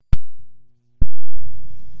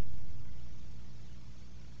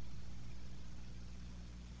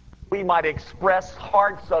We might express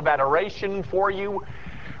hearts of adoration for you.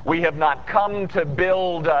 We have not come to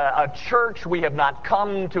build a church. We have not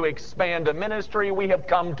come to expand a ministry. We have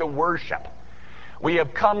come to worship. We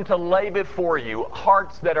have come to lay before you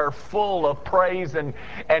hearts that are full of praise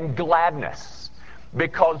and gladness,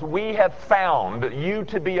 because we have found you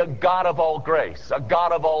to be a God of all grace, a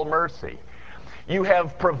God of all mercy. You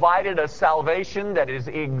have provided a salvation that is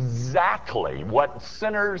exactly what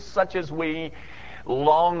sinners such as we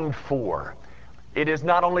longed for. It is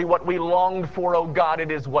not only what we longed for, oh God,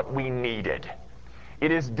 it is what we needed.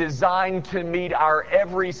 It is designed to meet our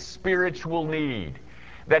every spiritual need,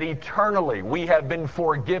 that eternally we have been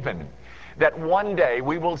forgiven, that one day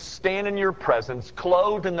we will stand in your presence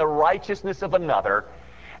clothed in the righteousness of another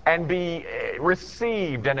and be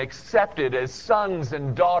received and accepted as sons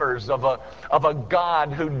and daughters of a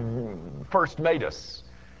God who first made us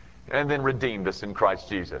and then redeemed us in Christ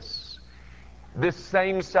Jesus. This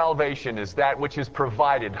same salvation is that which has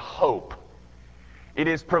provided hope. It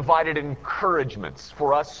has provided encouragements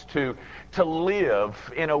for us to live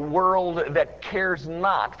in a world that cares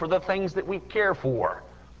not for the things that we care for.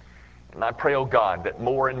 And I pray, oh God, that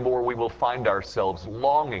more and more we will find ourselves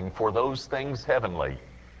longing for those things heavenly,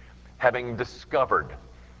 having discovered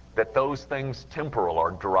that those things temporal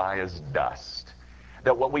are dry as dust,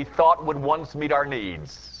 that what we thought would once meet our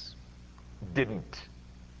needs didn't.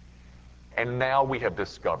 And now we have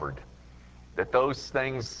discovered that those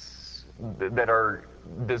things that are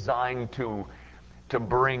designed to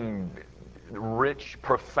bring rich,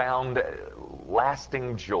 profound,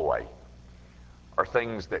 lasting joy are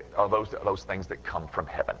those things that come from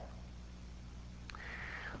heaven.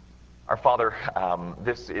 Our Father,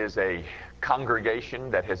 this is a congregation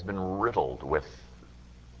that has been riddled with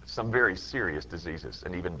some very serious diseases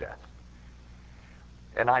and even death.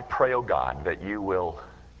 And I pray, oh God, that you will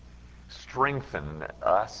strengthen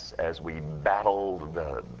us as we battle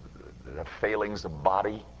the failings of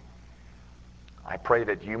body. I pray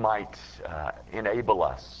that you might enable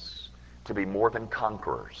us to be more than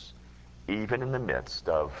conquerors, even in the midst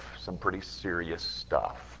of some pretty serious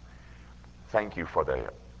stuff. Thank you for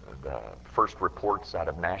the first reports out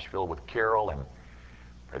of Nashville with Carol, and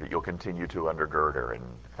pray that you'll continue to undergird her. And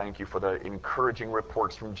thank you for the encouraging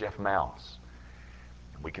reports from Jeff Mounts.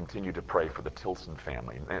 We continue to pray for the Tilson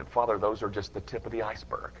family. And Father, those are just the tip of the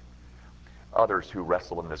iceberg. Others who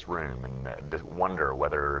wrestle in this room and wonder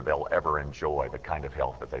whether they'll ever enjoy the kind of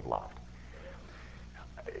health that they've loved.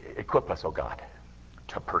 Equip us, oh God,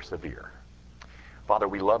 to persevere. Father,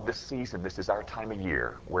 we love this season. This is our time of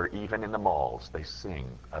year where even in the malls they sing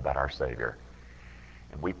about our Savior.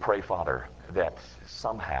 And we pray, Father, that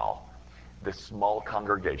somehow this small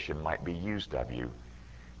congregation might be used of you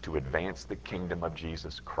to advance the kingdom of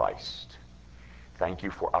Jesus Christ. Thank you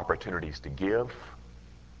for opportunities to give.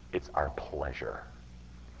 It's our pleasure.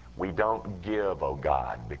 We don't give, oh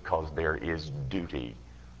God, because there is duty.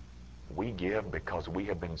 We give because we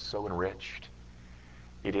have been so enriched.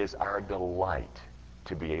 It is our delight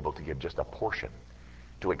to be able to give just a portion,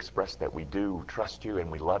 to express that we do trust you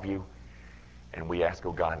and we love you. And we ask,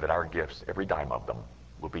 oh God, that our gifts, every dime of them,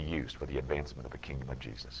 will be used for the advancement of the kingdom of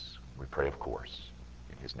Jesus. We pray, of course,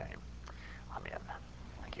 in his name. Amen.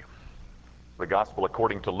 Thank you. The Gospel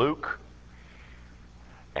according to Luke,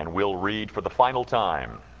 and we'll read for the final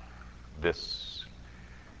time this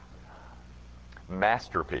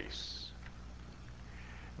masterpiece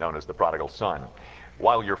known as the Prodigal Son.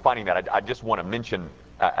 While you're finding that, I just want to mention,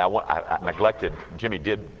 I neglected, Jimmy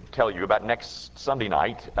did tell you about next Sunday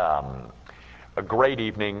night, a great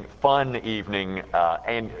evening, fun evening,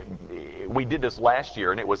 and we did this last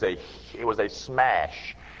year, and it was a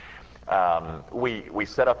smash. We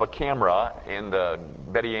set up a camera in the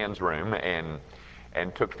Betty Ann's room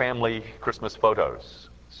and took family Christmas photos.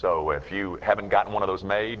 So if you haven't gotten one of those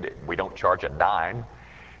made, we don't charge a dime.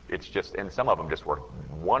 It's just, and some of them just were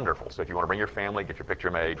wonderful. So if you want to bring your family, get your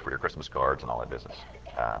picture made for your Christmas cards and all that business.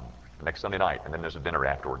 Next Sunday night, and then there's a dinner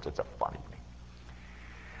afterwards. It's a fun evening.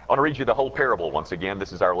 I want to read you the whole parable once again.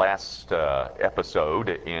 This is our last episode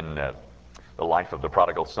in the life of the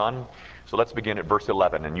prodigal son. So let's begin at verse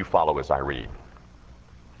 11, and you follow as I read.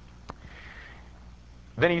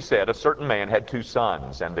 Then he said, a certain man had 2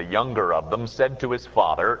 sons, and the younger of them said to his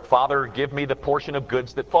father, Father, give me the portion of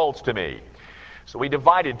goods that falls to me. So he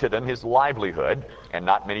divided to them his livelihood, and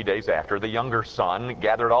not many days after, the younger son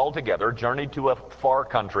gathered all together, journeyed to a far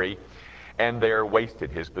country, and there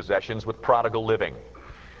wasted his possessions with prodigal living.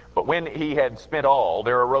 But when he had spent all,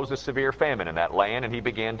 there arose a severe famine in that land, and he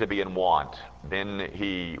began to be in want. Then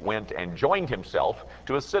he went and joined himself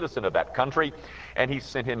to a citizen of that country, and he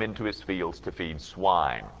sent him into his fields to feed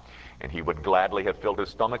swine. and he would gladly have filled his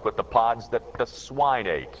stomach with the pods that the swine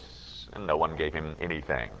ate, and no one gave him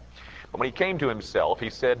anything. But when he came to himself, he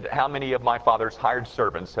said, how many of my father's hired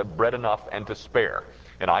servants have bread enough and to spare,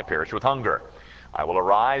 and I perish with hunger? I will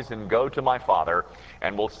arise and go to my father,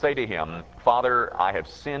 and will say to him, Father, I have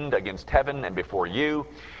sinned against heaven and before you,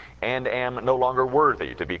 and am no longer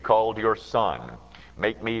worthy to be called your son.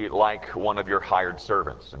 Make me like one of your hired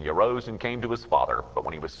servants. And he arose and came to his father. But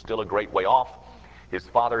when he was still a great way off, his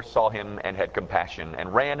father saw him and had compassion,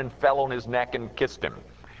 and ran and fell on his neck and kissed him.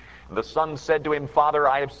 And the son said to him, Father,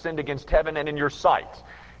 I have sinned against heaven and in your sight,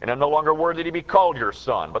 and am no longer worthy to be called your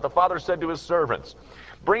son. But the father said to his servants,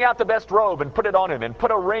 Bring out the best robe and put it on him, and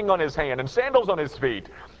put a ring on his hand and sandals on his feet,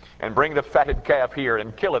 and bring the fatted calf here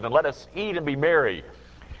and kill it, and let us eat and be merry.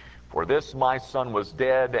 For this my son was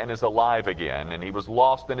dead and is alive again, and he was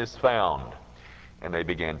lost and is found. And they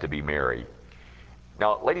began to be merry.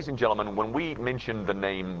 Now, ladies and gentlemen, when we mention the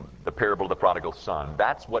name, the parable of the prodigal son,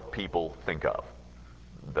 that's what people think of.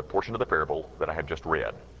 The portion of the parable that I have just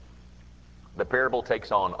read. The parable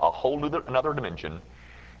takes on a whole another dimension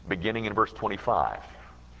beginning in verse 25.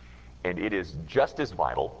 And it is just as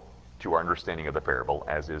vital to our understanding of the parable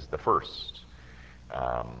as is the first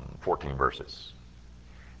 14 verses.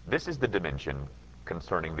 This is the dimension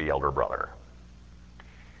concerning the elder brother.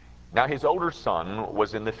 Now his older son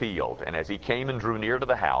was in the field, and as he came and drew near to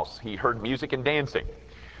the house, he heard music and dancing.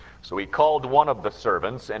 So he called one of the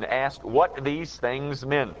servants and asked what these things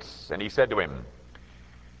meant. And he said to him,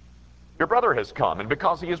 Your brother has come, and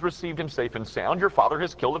because he has received him safe and sound, your father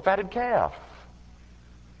has killed a fatted calf.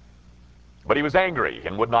 But he was angry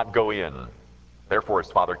and would not go in. Therefore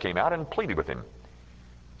his father came out and pleaded with him.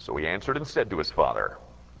 So he answered and said to his father,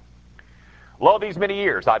 Lo, these many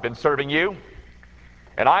years I've been serving you,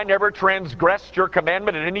 and I never transgressed your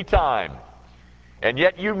commandment at any time. And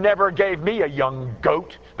yet you never gave me a young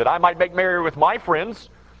goat that I might make merry with my friends.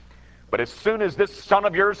 But as soon as this son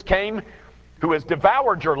of yours came, who has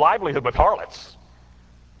devoured your livelihood with harlots,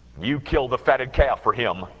 you killed the fatted calf for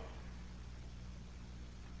him.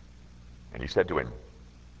 And he said to him,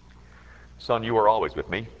 Son, you are always with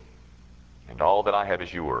me, and all that I have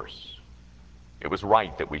is yours. It was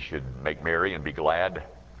right that we should make merry and be glad,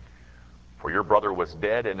 for your brother was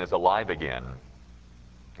dead and is alive again,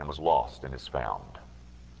 and was lost and is found.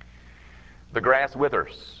 The grass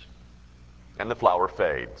withers, and the flower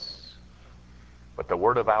fades, but the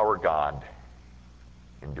word of our God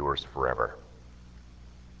endures forever.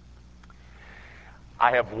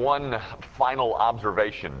 I have one final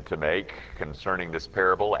observation to make concerning this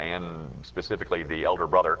parable, and specifically the elder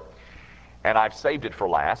brother, and I've saved it for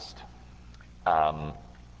last.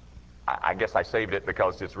 I guess I saved it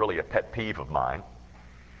because it's really a pet peeve of mine.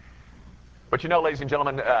 But you know, ladies and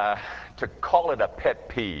gentlemen, to call it a pet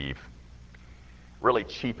peeve really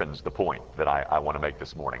cheapens the point that I want to make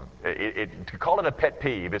this morning. To call it a pet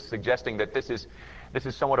peeve is suggesting that this is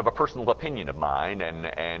somewhat of a personal opinion of mine,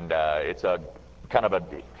 and it's a kind of a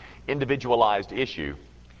individualized issue.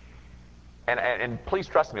 And please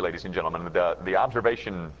trust me, ladies and gentlemen, the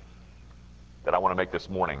observation that I want to make this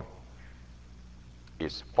morning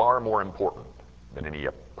is far more important than any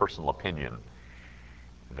personal opinion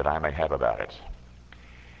that I may have about it.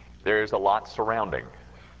 There's a lot surrounding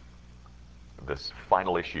this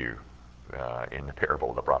final issue in the parable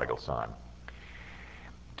of the prodigal son.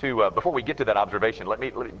 Before we get to that observation, let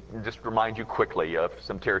me just remind you quickly of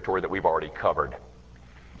some territory that we've already covered.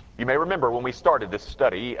 You may remember when we started this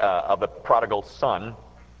study of the prodigal son,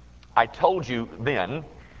 I told you then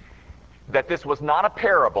that this was not a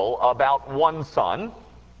parable about one son.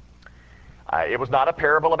 It was not a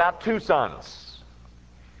parable about two sons.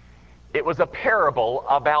 It was a parable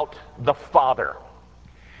about the father.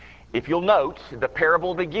 If you'll note, the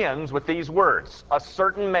parable begins with these words: a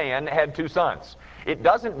certain man had two sons. It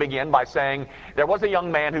doesn't begin by saying there was a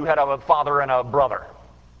young man who had a father and a brother.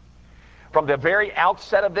 From the very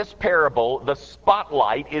outset of this parable, the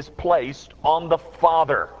spotlight is placed on the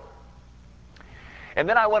father. And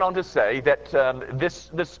then I went on to say that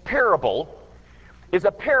this parable is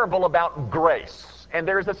a parable about grace. And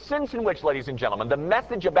there is a sense in which, ladies and gentlemen, the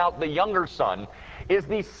message about the younger son is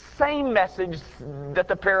the same message that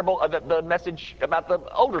the message about the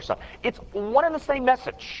older son. It's one and the same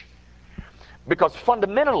message. Because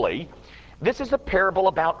fundamentally, this is a parable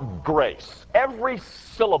about grace. Every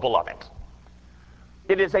syllable of it.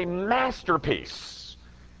 It is a masterpiece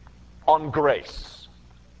on grace.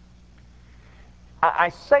 I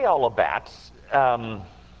say all of that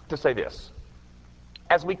to say this.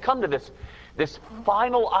 As we come to this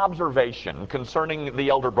final observation concerning the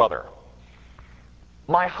elder brother,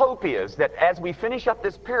 my hope is that as we finish up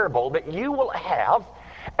this parable, that you will have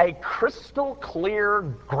A crystal clear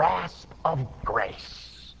grasp of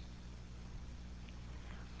grace.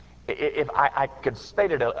 If I could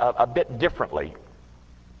state it a bit differently,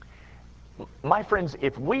 my friends,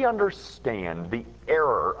 if we understand the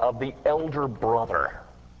error of the elder brother,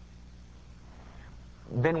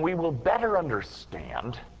 then we will better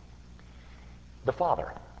understand the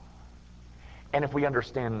Father. And if we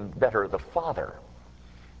understand better the Father,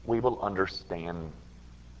 we will understand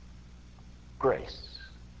grace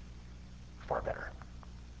far better.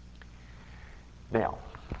 Now,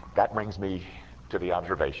 that brings me to the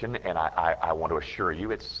observation, and I want to assure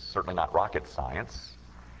you it's certainly not rocket science.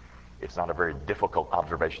 It's not a very difficult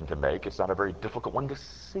observation to make. It's not a very difficult one to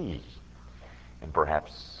see. And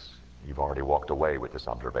perhaps you've already walked away with this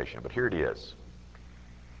observation, but here it is.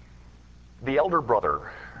 The elder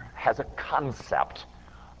brother has a concept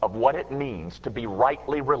of what it means to be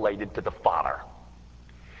rightly related to the Father.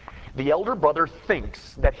 The elder brother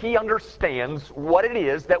thinks that he understands what it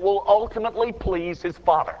is that will ultimately please his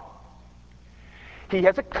Father. He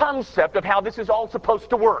has a concept of how this is all supposed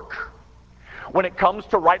to work. When it comes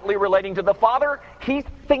to rightly relating to the Father, he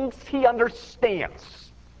thinks he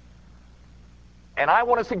understands. And I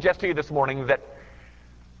want to suggest to you this morning that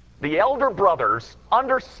the elder brother's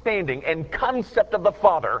understanding and concept of the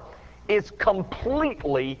Father is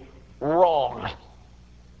completely wrong.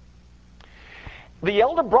 The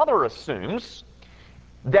elder brother assumes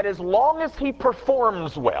that as long as he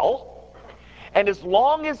performs well, and as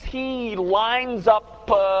long as he lines up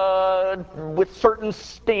with certain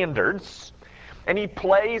standards, and he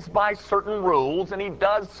plays by certain rules, and he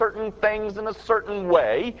does certain things in a certain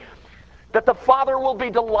way, that the Father will be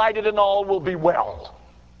delighted and all will be well.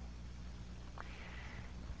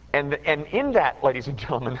 And in that, ladies and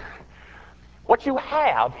gentlemen, what you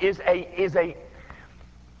have is an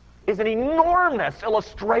enormous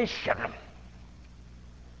illustration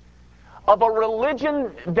of a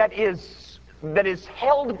religion that is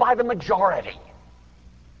held by the majority.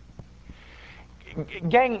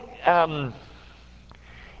 Gang,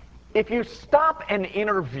 if you stop and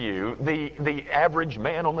interview the average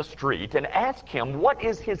man on the street and ask him what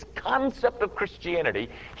is his concept of Christianity,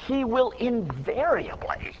 he will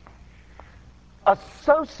invariably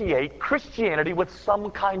associate Christianity with some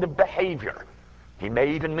kind of behavior. He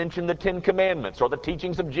may even mention the Ten Commandments or the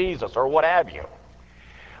teachings of Jesus or what have you.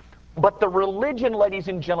 But the religion, ladies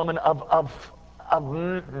and gentlemen, of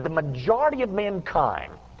the majority of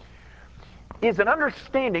mankind is an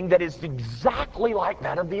understanding that is exactly like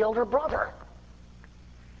that of the elder brother.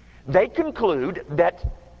 They conclude that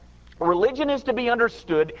religion is to be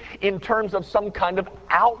understood in terms of some kind of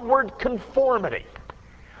outward conformity.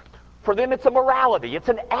 For them, it's a morality, it's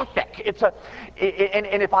an ethic. And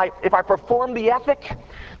if I perform the ethic,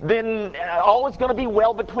 then all is going to be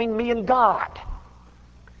well between me and God.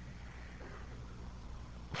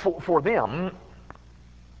 For them,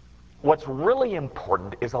 what's really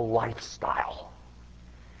important is a lifestyle.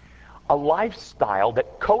 A lifestyle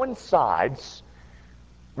that coincides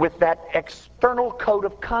with that external code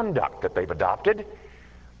of conduct that they've adopted.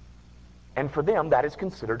 And for them, that is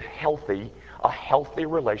considered healthy, a healthy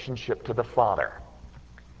relationship to the Father.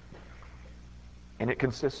 And it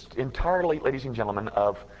consists entirely, ladies and gentlemen,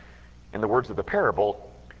 of, in the words of the parable,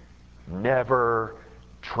 never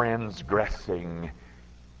transgressing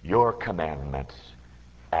your commandment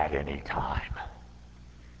at any time.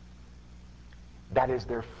 That is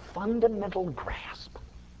their fundamental grasp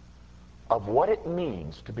of what it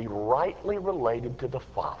means to be rightly related to the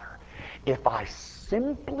Father. If I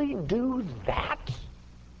simply do that,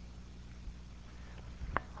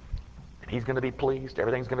 He's going to be pleased,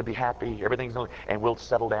 everything's going to be happy, and we'll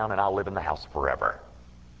settle down and I'll live in the house forever.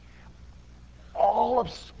 All of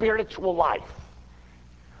spiritual life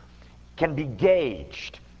can be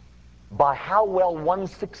gauged by how well one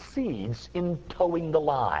succeeds in towing the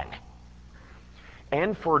line.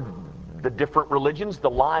 And for the different religions, the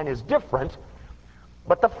line is different,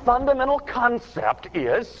 but the fundamental concept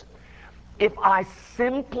is, if I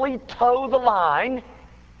simply toe the line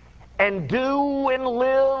and do and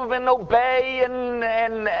live and obey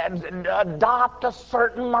and adopt a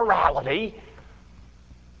certain morality,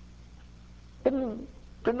 then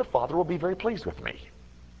the Father will be very pleased with me.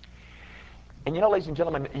 And you know, ladies and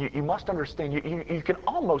gentlemen, you must understand, you can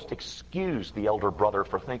almost excuse the elder brother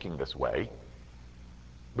for thinking this way,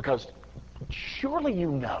 because surely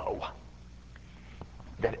you know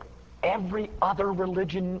that every other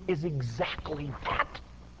religion is exactly that.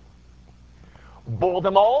 Boil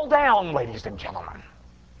them all down, ladies and gentlemen.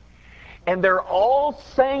 And they're all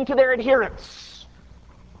saying to their adherents,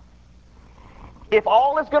 if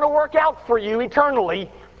all is going to work out for you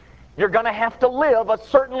eternally, You're going to have to live a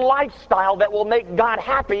certain lifestyle that will make God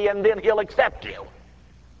happy, and then He'll accept you.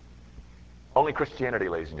 Only Christianity,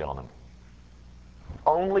 ladies and gentlemen,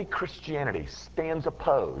 only Christianity stands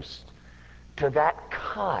opposed to that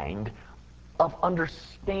kind of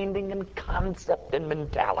understanding and concept and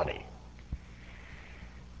mentality.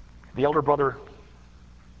 The elder brother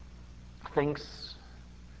thinks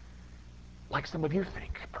like some of you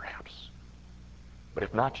think, perhaps. But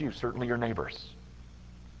if not you, certainly your neighbors.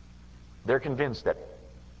 They're convinced that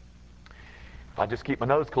if I just keep my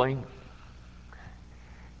nose clean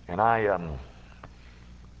and I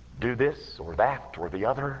do this or that or the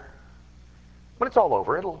other, when it's all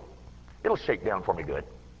over, it'll shake down for me good.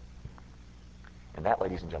 And that,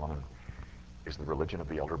 ladies and gentlemen, is the religion of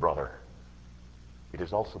the elder brother. It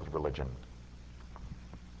is also the religion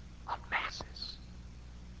of masses.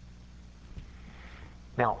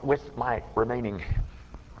 Now, with my remaining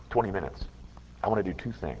 20 minutes, I want to do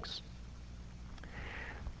two things.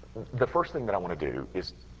 The first thing that I want to do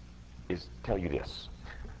is tell you this.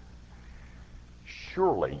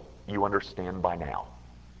 Surely you understand by now.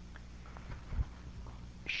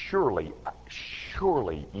 Surely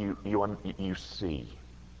you see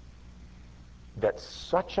that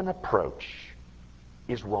such an approach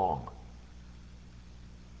is wrong.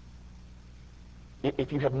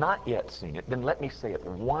 If you have not yet seen it, then let me say it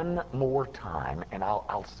one more time, and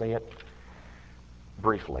I'll say it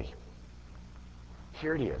briefly.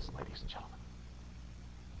 Here it is, ladies and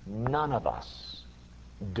gentlemen. None of us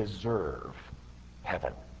deserve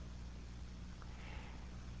heaven.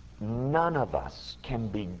 None of us can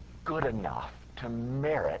be good enough to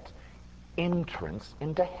merit entrance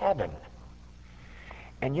into heaven.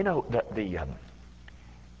 And you know,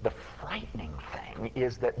 the frightening thing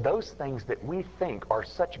is that those things that we think are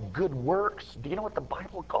such good works, do you know what the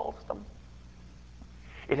Bible calls them?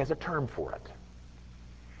 It has a term for it.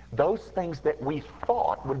 Those things that we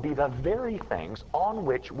thought would be the very things on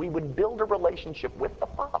which we would build a relationship with the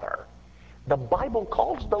Father. The Bible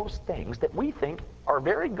calls those things that we think are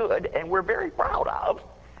very good and we're very proud of,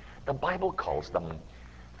 the Bible calls them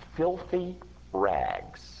filthy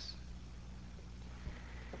rags.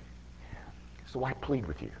 So I plead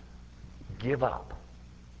with you, give up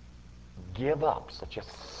such a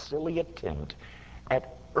silly attempt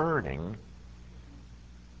at earning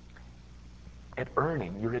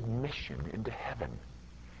your admission into heaven.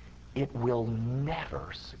 It will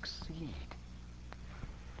never succeed.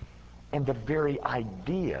 And the very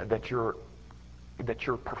idea that your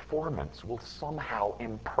performance will somehow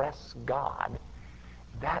impress God,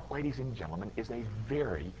 that, ladies and gentlemen, is a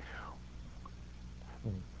very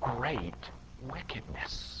great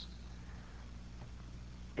wickedness.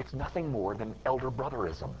 It's nothing more than elder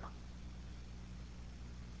brotherism.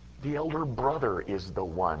 The elder brother is the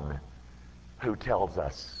one who tells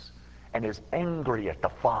us and is angry at the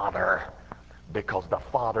Father because the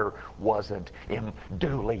Father wasn't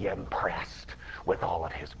duly impressed with all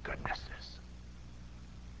of his goodnesses.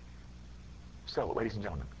 So, ladies and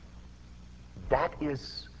gentlemen, that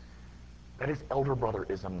is elder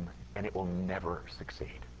brotherism, and it will never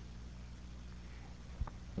succeed.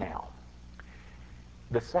 Now,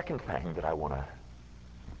 the second thing that I want to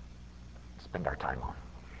spend our time on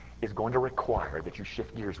is going to require that you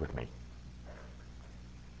shift gears with me.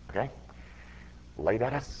 Okay? Lay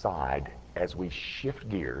that aside as we shift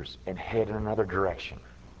gears and head in another direction.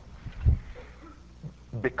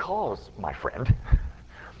 Because, my friend,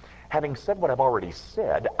 having said what I've already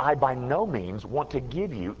said, I by no means want to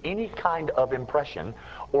give you any kind of impression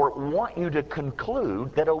or want you to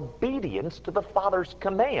conclude that obedience to the Father's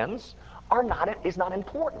commands is not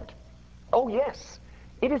important. Oh yes,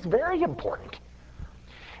 it is very important.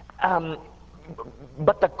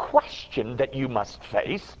 But the question that you must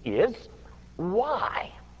face is,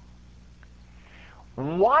 why?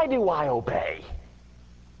 Why do I obey?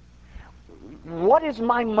 What is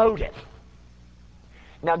my motive?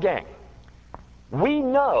 Now, gang, we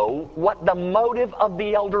know what the motive of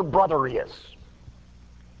the elder brother is.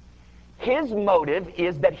 His motive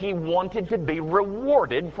is that he wanted to be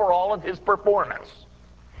rewarded for all of his performance.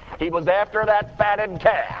 He was after that fatted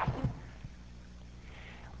calf.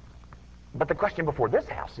 But the question before this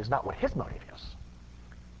house is not what his motive is.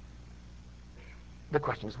 The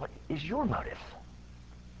question is, what is your motive?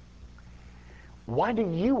 Why do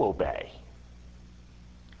you obey?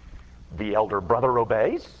 The elder brother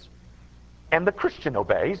obeys, and the Christian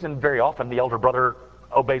obeys, and very often the elder brother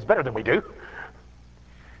obeys better than we do.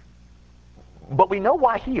 But we know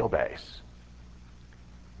why he obeys.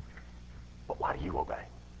 But why do you obey?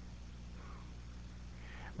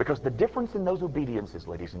 Because the difference in those obediences,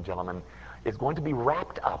 ladies and gentlemen, is going to be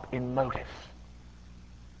wrapped up in motive.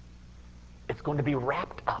 It's going to be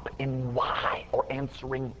wrapped up in why, or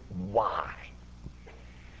answering why.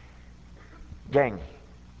 Gang,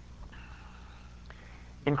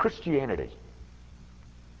 in Christianity,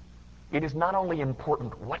 it is not only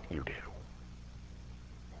important what you do,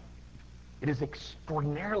 it is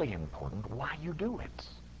extraordinarily important why you do it.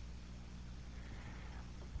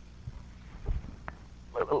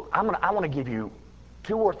 I want to give you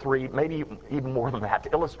 2 or 3, maybe even more than that,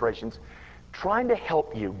 illustrations trying to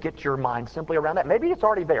help you get your mind simply around that. Maybe it's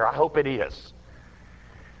already there. I hope it is.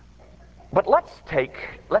 But let's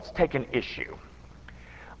take an issue.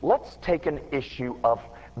 Let's take an issue of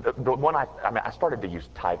the one I started to use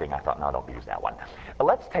tithing. I thought, no, don't use that one.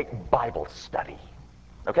 Let's take Bible study.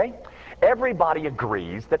 Okay? Everybody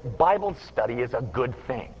agrees that Bible study is a good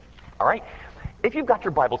thing. All right? If you've got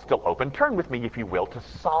your Bible still open, turn with me, if you will, to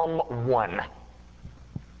Psalm 1.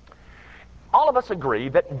 All of us agree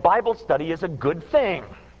that Bible study is a good thing.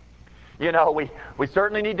 You know, we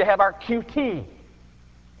certainly need to have our QT.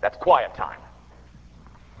 That's quiet time.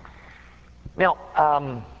 Now,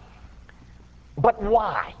 but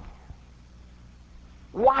why?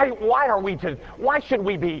 Why should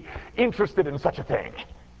we be interested in such a thing?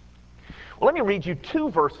 Well, let me read you 2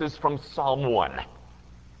 verses from Psalm 1.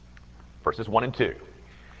 Verses 1 and 2.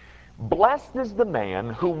 Blessed is the man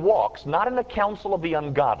who walks not in the counsel of the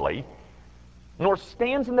ungodly, nor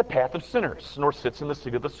stands in the path of sinners, nor sits in the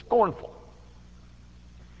seat of the scornful.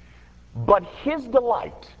 But his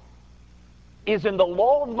delight is in the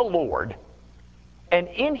law of the Lord, and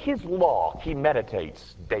in his law he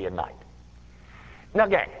meditates day and night. Now,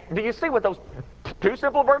 gang, do you see what those 2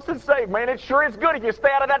 simple verses say? Man, it sure is good if you stay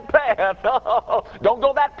out of that path. Don't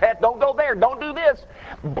go that path. Don't go there. Don't do this.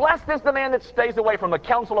 Blessed is the man that stays away from the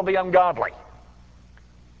counsel of the ungodly.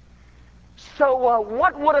 So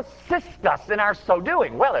what would assist us in our so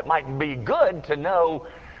doing? Well, it might be good to know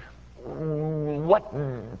what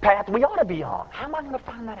path we ought to be on. How am I going to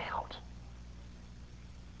find that out?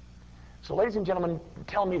 So, ladies and gentlemen,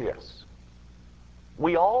 tell me this.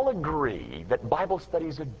 We all agree that Bible study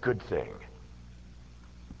is a good thing.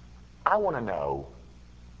 I want to know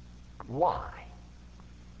why.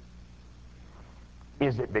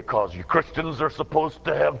 Is it because you Christians are supposed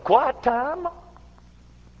to have quiet time?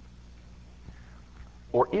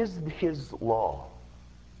 Or is his law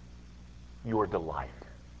your delight?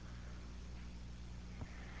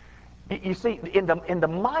 You see, in the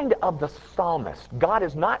mind of the psalmist, God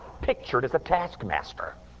is not pictured as a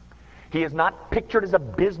taskmaster. He is not pictured as a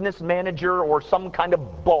business manager or some kind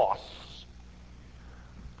of boss.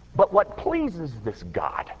 But what pleases this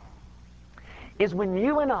God is when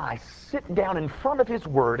you and I sit down in front of his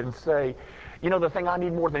word and say, you know, the thing I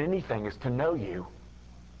need more than anything is to know you.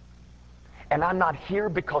 And I'm not here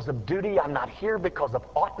because of duty. I'm not here because of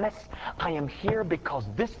oughtness. I am here because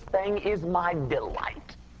this thing is my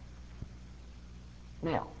delight.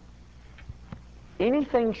 Now,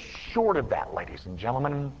 anything short of that, ladies and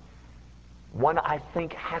gentlemen, one I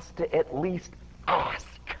think has to at least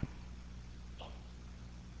ask,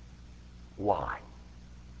 why?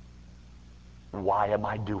 Why am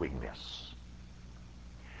I doing this?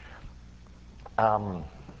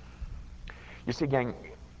 You see, gang,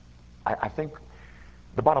 I think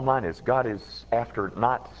the bottom line is God is after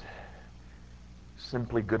not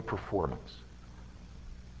simply good performance.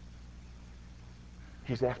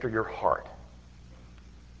 He's after your heart.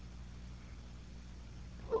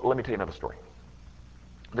 Let me tell you another story.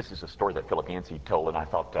 This is a story that Philip Yancey told, and I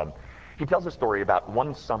thought, he tells a story about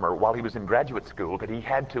one summer while he was in graduate school that he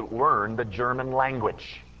had to learn the German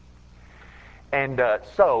language. And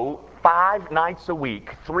so 5 nights a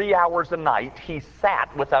week, 3 hours a night, he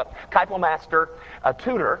sat with a Kapellmeister, a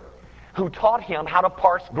tutor, who taught him how to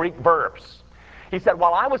parse Greek verbs. He said,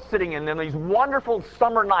 while I was sitting in these wonderful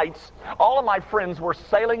summer nights, all of my friends were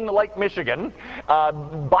sailing the Lake Michigan,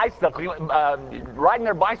 riding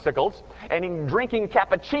their bicycles, and drinking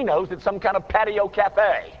cappuccinos at some kind of patio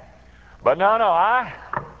cafe. But no, I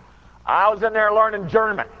was in there learning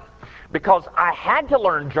German. Because I had to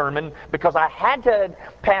learn German, because I had to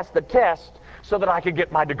pass the test so that I could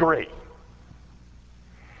get my degree.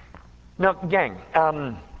 Now, gang,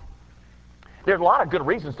 there's a lot of good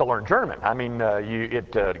reasons to learn German. I mean,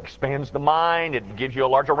 it expands the mind, it gives you a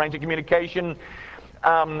larger range of communication.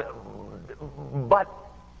 But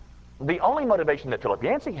the only motivation that Philip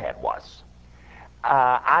Yancey had was,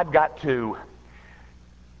 I've got to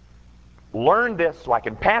learn this so I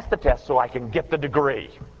can pass the test so I can get the degree.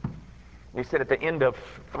 He said at the end of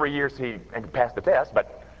 3 years he passed the test,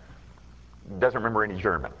 but doesn't remember any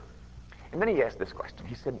German. And then he asked this question.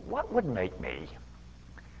 He said, what would make me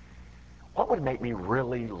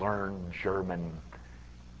really learn German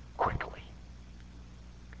quickly?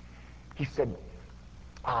 He said,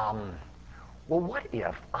 well, what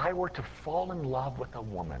if I were to fall in love with a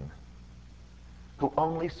woman who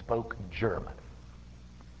only spoke German?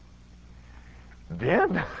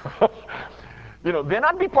 Then, then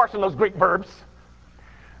I'd be parsing those Greek verbs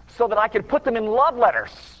so that I could put them in love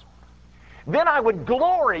letters. Then I would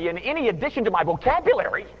glory in any addition to my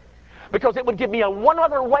vocabulary because it would give me one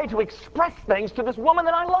other way to express things to this woman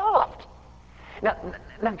that I loved.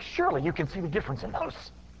 Now, surely you can see the difference in those.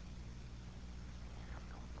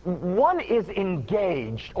 One is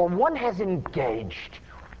engaged, or one has engaged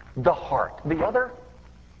the heart. The other,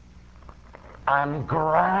 I'm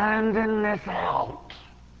grinding this out.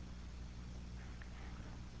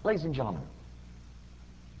 Ladies and gentlemen,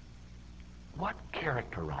 what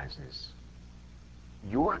characterizes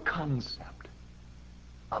your concept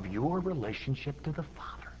of your relationship to the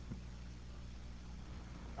Father?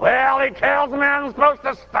 Well, he tells me I'm supposed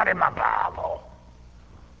to study my Bible.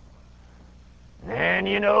 And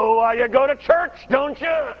you know why you go to church, don't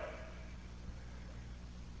you?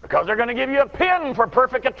 Because they're going to give you a pin for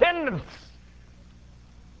perfect attendance.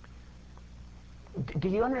 Do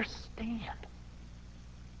you understand?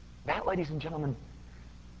 That, ladies and gentlemen,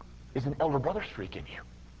 is an elder brother streak in you.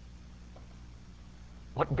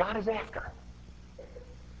 What God is after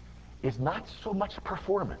is not so much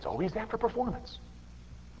performance. Oh, he's after performance.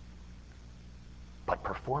 But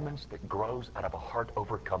performance that grows out of a heart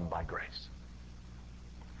overcome by grace.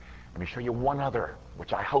 Let me show you one other,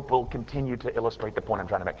 which I hope will continue to illustrate the point I'm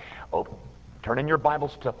trying to make. Oh, turn in your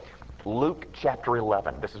Bibles to Luke chapter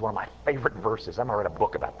 11. This is one of my favorite verses. I'm going to write a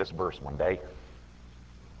book about this verse one day.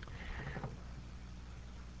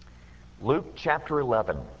 Luke chapter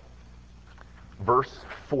 11, verse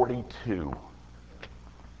 42.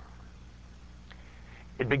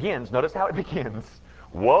 It begins, notice how it begins.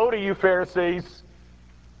 Woe to you, Pharisees.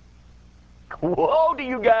 Woe to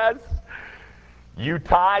you guys. You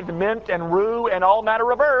tithe mint and rue and all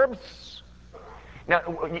manner of herbs. Now,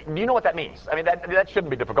 do you know what that means? I mean, that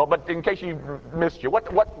shouldn't be difficult, but in case you missed you, what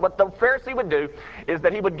the Pharisee would do is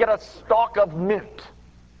that he would get a stalk of mint.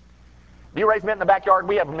 Do you raise mint in the backyard?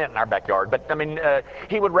 We have mint in our backyard, but I mean,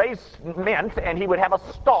 he would raise mint and he would have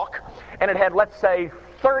a stalk, and it had, let's say,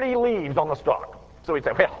 30 leaves on the stalk. So he'd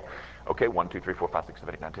say, well, okay, 1, 2, 3, 4, 5, 6,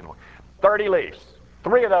 7, 8, 9, 10, 11, 30 leaves.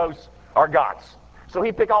 3 of those are God's. So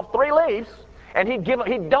he'd pick off 3 leaves, and he'd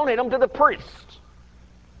donate them to the priest.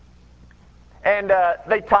 And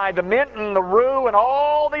they tithe the mint and the rue and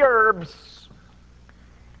all the herbs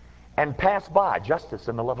and pass by justice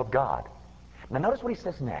and the love of God. Now notice what he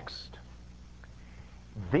says next.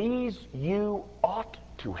 These you ought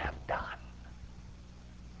to have done.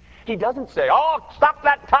 He doesn't say, oh, stop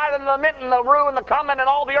that tithing the mint and the rue and the cumin and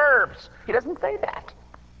all the herbs. He doesn't say that.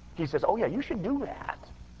 He says, oh yeah, you should do that.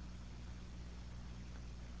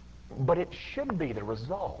 But it should be the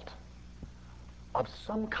result of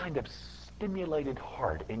some kind of stimulated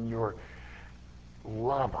heart in your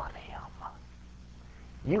love of him.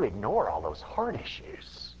 You ignore all those heart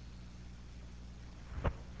issues,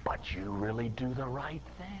 but you really do the right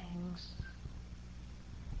things.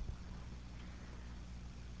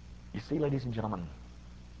 You see, ladies and gentlemen,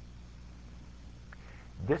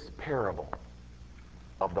 this parable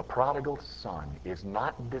of the prodigal son is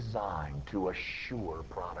not designed to assure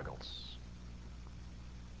prodigals.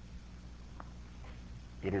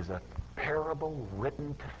 It is a parable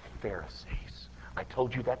written to Pharisees. I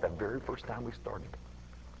told you that the very first time we started.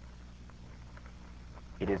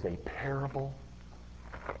 It is a parable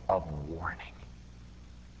of warning.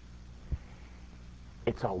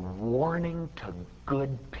 It's a warning to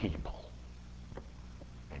good people.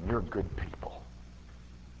 And you're good people.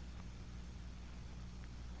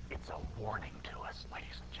 It's a warning to us,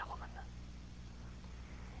 ladies and gentlemen.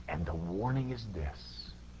 And the warning is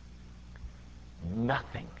this.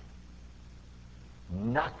 Nothing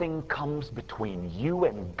comes between you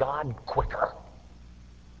and God quicker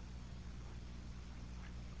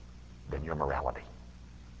than your morality.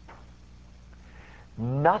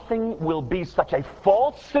 Nothing will be such a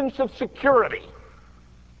false sense of security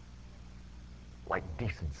like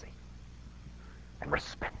decency and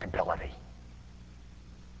respectability.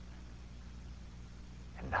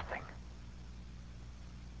 And nothing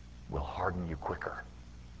will harden you quicker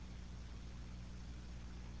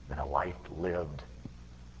than a life lived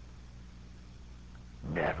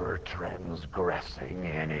never transgressing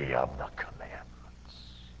any of the commandments.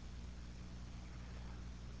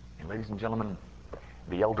 And ladies and gentlemen,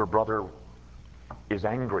 the elder brother is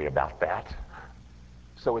angry about that.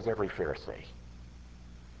 So is every Pharisee.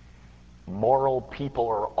 Moral people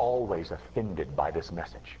are always offended by this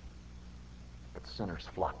message, but sinners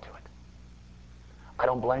flock to it. I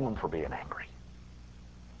don't blame them for being angry.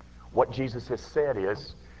 What Jesus has said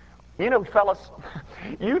is, you know, fellas,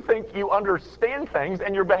 you think you understand things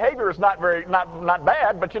and your behavior is not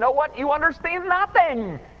bad, but you know what? You understand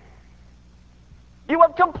nothing. You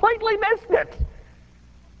have completely missed it.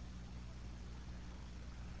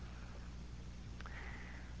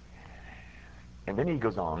 And then he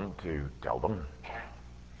goes on to tell them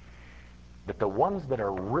that the ones that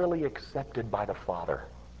are really accepted by the Father,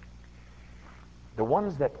 the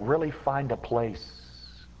ones that really find a place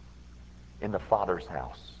in the Father's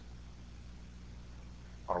house,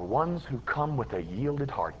 are ones who come with a yielded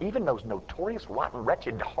heart. Even those notorious, rotten,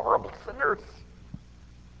 wretched, horrible sinners.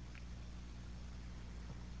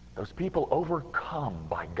 Those people overcome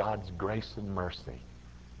by God's grace and mercy,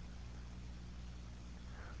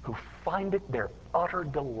 who find it their utter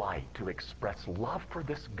delight to express love for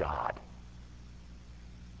this God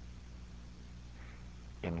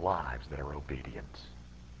in lives that are obedient.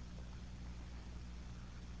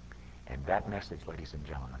 And that message, ladies and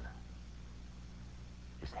gentlemen,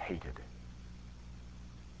 is hated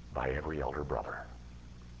by every elder brother.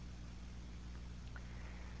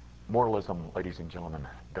 Moralism, ladies and gentlemen,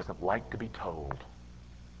 doesn't like to be told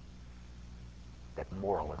that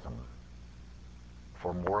moralism,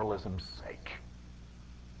 for moralism's sake,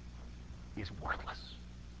 is worthless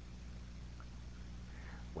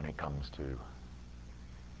when it comes to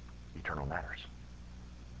eternal matters.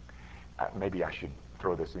 Maybe I should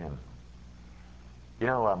throw this in. You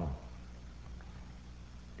know,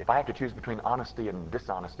 if I have to choose between honesty and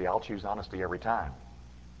dishonesty, I'll choose honesty every time.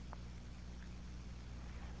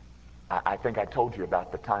 I think I told you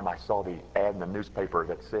about the time I saw the ad in the newspaper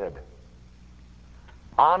that said,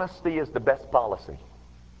 honesty is the best policy.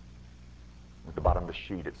 At the bottom of the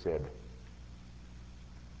sheet it said,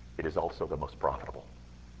 it is also the most profitable.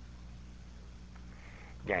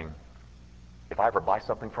 Gang, if I ever buy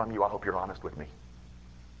something from you, I hope you're honest with me.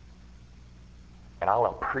 And I'll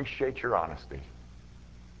appreciate your honesty.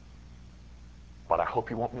 But I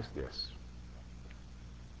hope you won't miss this.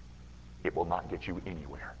 It will not get you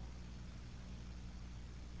anywhere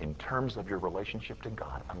in terms of your relationship to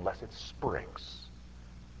God unless it springs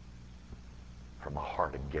from a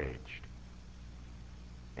heart engaged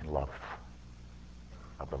in love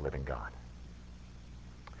of the living God.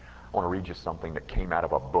 I want to read you something that came out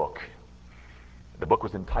of a book. The book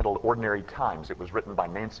was entitled Ordinary Times. It was written by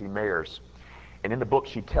Nancy Mayers. And in the book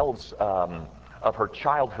she tells of her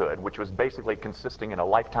childhood, which was basically consisting in a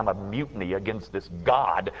lifetime of mutiny against this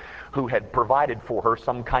God who had provided for her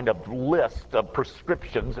some kind of list of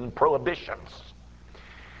prescriptions and prohibitions.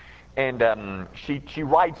 And she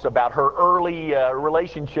writes about her early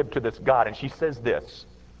relationship to this God, and she says this.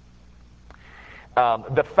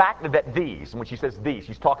 The fact that these, and when she says these,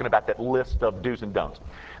 she's talking about that list of do's and don'ts.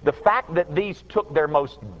 The fact that these took their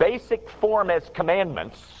most basic form as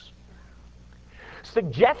commandments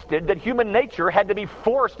suggested that human nature had to be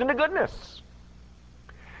forced into goodness.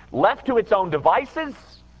 Left to its own devices,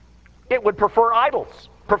 it would prefer idols,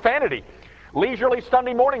 profanity, leisurely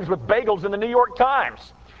Sunday mornings with bagels in the New York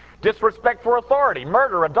Times, disrespect for authority,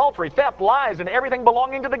 murder, adultery, theft, lies, and everything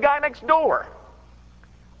belonging to the guy next door.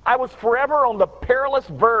 I was forever on the perilous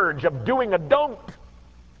verge of doing a don't,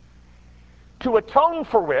 to atone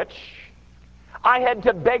for which I had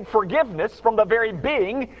to beg forgiveness from the very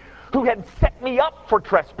being who had set me up for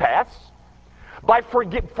trespass by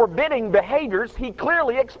forbidding behaviors he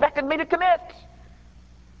clearly expected me to commit.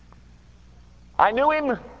 I knew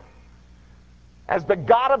him as the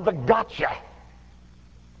God of the gotcha.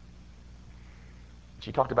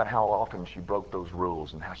 She talked about how often she broke those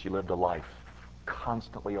rules and how she lived a life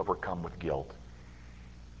constantly overcome with guilt.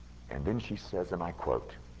 And then she says, and I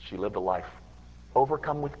quote, she lived a life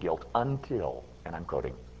overcome with guilt until, and I'm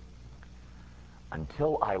quoting,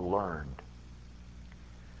 until I learned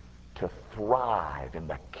to thrive in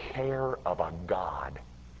the care of a God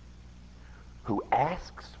who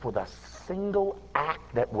asks for the single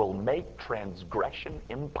act that will make transgression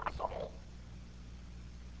impossible.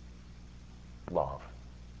 Love.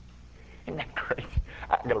 Isn't that great?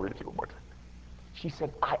 I'm going to read it to you one more time. She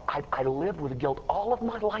said, I lived with guilt all of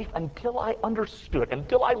my life until I understood,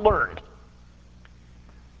 until I learned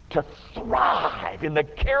to thrive in the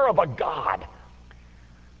care of a God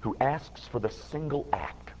who asks for the single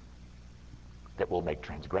act that will make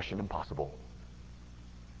transgression impossible.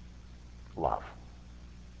 Love.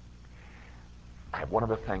 I have one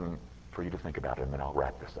other thing for you to think about, and then I'll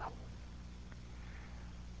wrap this up.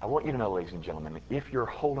 I want you to know, ladies and gentlemen, if your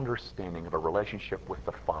whole understanding of a relationship with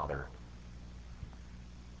the Father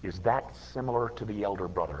is that similar to the elder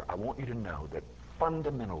brother, I want you to know that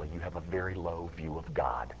fundamentally you have a very low view of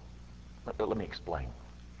God. Let me explain.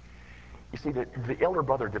 You see, the elder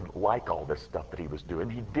brother didn't like all this stuff that he was doing.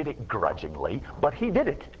 He did it grudgingly, but he did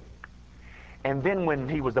it. And then when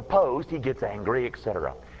he was opposed, he gets angry,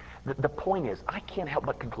 etc. The point is, I can't help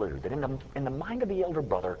but conclude that in the mind of the elder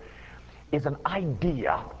brother is an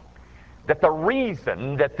idea that the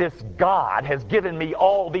reason that this God has given me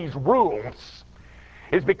all these rules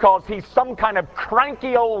is because he's some kind of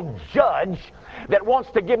cranky old judge that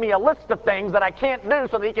wants to give me a list of things that I can't do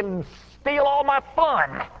so that he can steal all my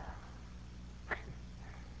fun.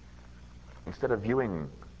 Instead of viewing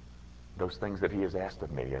those things that he has asked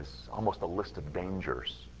of me as almost a list of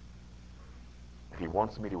dangers that he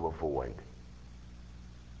wants me to avoid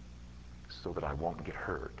so that I won't get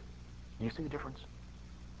hurt. You see the difference?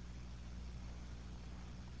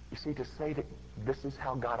 You see, to say that this is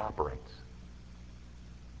how God operates,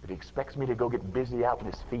 that he expects me to go get busy out in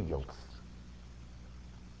his fields,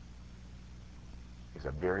 is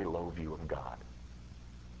a very low view of God.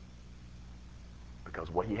 Because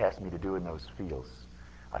what he asks me to do in those fields,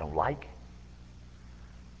 I don't like,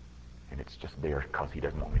 and it's just there because he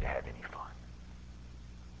doesn't want me to have any fun.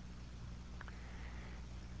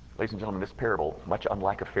 Ladies and gentlemen, this parable, much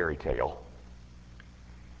unlike a fairy tale,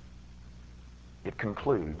 it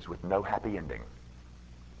concludes with no happy ending.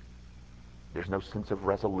 There's no sense of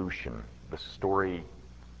resolution. The story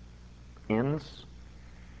ends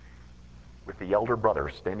with the elder brother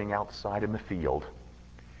standing outside in the field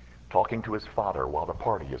talking to his father while the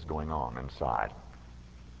party is going on inside.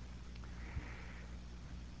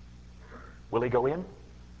 Will he go in?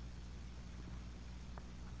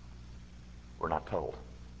 We're not told.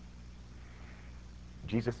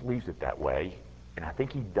 Jesus leaves it that way, and I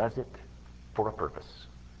think he does it for a purpose.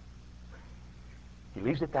 He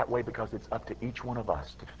leaves it that way because it's up to each one of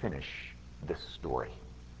us to finish this story.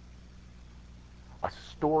 A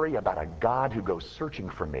story about a God who goes searching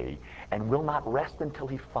for me and will not rest until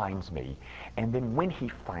he finds me. And then when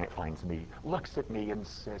he finds me, looks at me and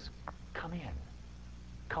says, come in.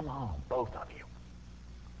 Come on, both of you.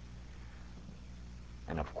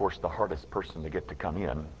 And of course, the hardest person to get to come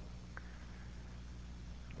in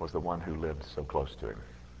was the one who lived so close to him.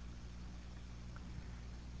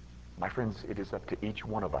 My friends, it is up to each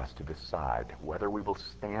one of us to decide whether we will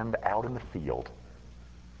stand out in the field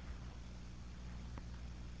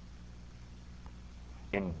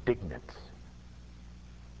indignant,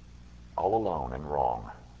 all alone and wrong,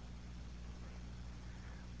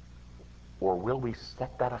 or will we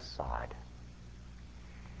set that aside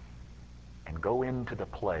and go into the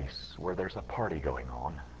place where there's a party going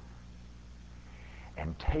on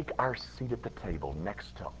and take our seat at the table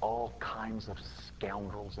next to all kinds of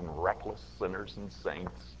scoundrels and reckless sinners and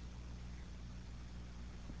saints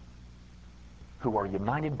who are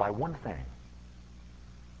united by one thing: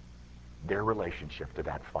 their relationship to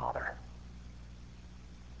that Father.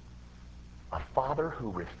 A Father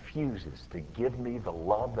who refuses to give me the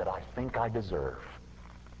love that I think I deserve,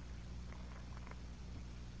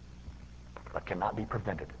 but cannot be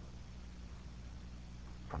prevented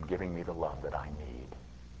from giving me the love that I need.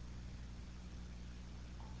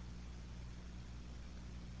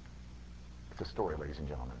 It's a story, ladies and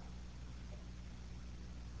gentlemen.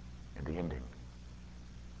 And the ending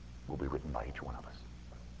will be written by each one of us.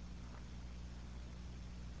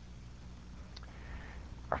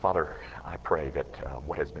 Our Father, I pray that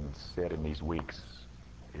what has been said in these weeks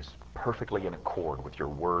is perfectly in accord with your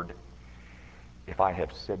word. If I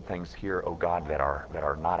have said things here, oh God, that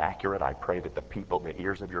are not accurate, I pray that the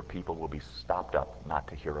ears of your people will be stopped up not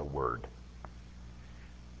to hear a word.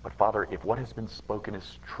 But Father, if what has been spoken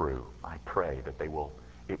is true, I pray that it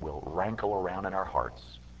will rankle around in our hearts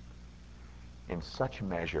in such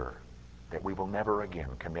measure that we will never again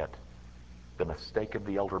commit the mistake of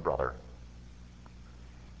the elder brother,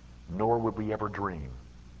 nor would we ever dream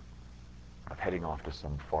of heading off to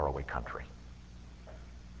some faraway country.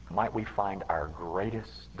 Might we find our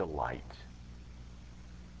greatest delight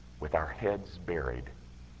with our heads buried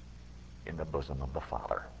in the bosom of the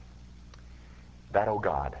Father. That, oh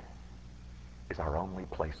God, is our only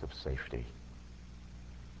place of safety.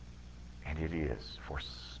 And it is, for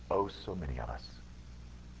so many of us,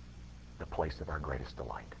 the place of our greatest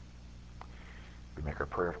delight. We make our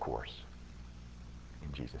prayer, of course,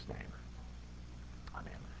 in Jesus' name.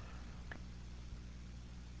 Amen.